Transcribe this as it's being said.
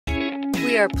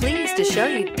We are pleased to show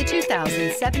you the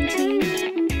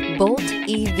 2017 Bolt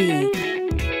EV.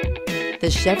 The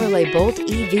Chevrolet Bolt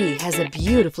EV has a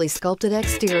beautifully sculpted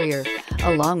exterior,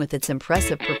 along with its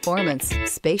impressive performance,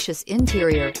 spacious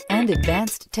interior, and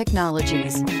advanced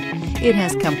technologies. It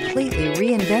has completely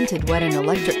reinvented what an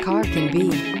electric car can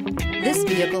be. This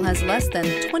vehicle has less than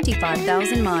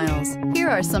 25,000 miles. Here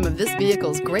are some of this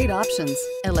vehicle's great options: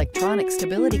 electronic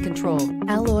stability control,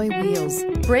 alloy wheels,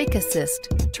 brake assist,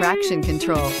 traction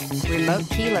control, remote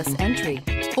keyless entry,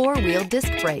 four-wheel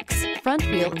disc brakes,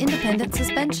 front-wheel independent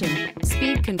suspension,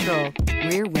 speed control,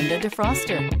 rear window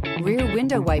defroster, rear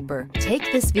window wiper.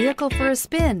 Take this vehicle for a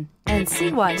spin and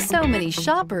see why so many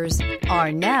shoppers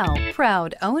are now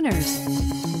proud owners.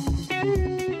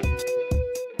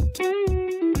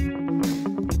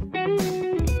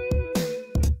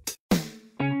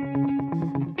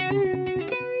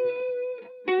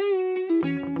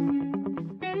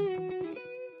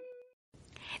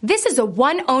 This is a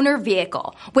one-owner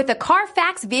vehicle with a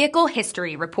Carfax Vehicle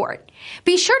History Report.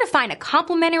 Be sure to find a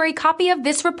complimentary copy of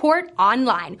this report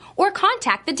online or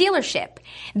contact the dealership.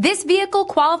 This vehicle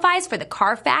qualifies for the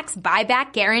Carfax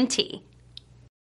Buyback Guarantee.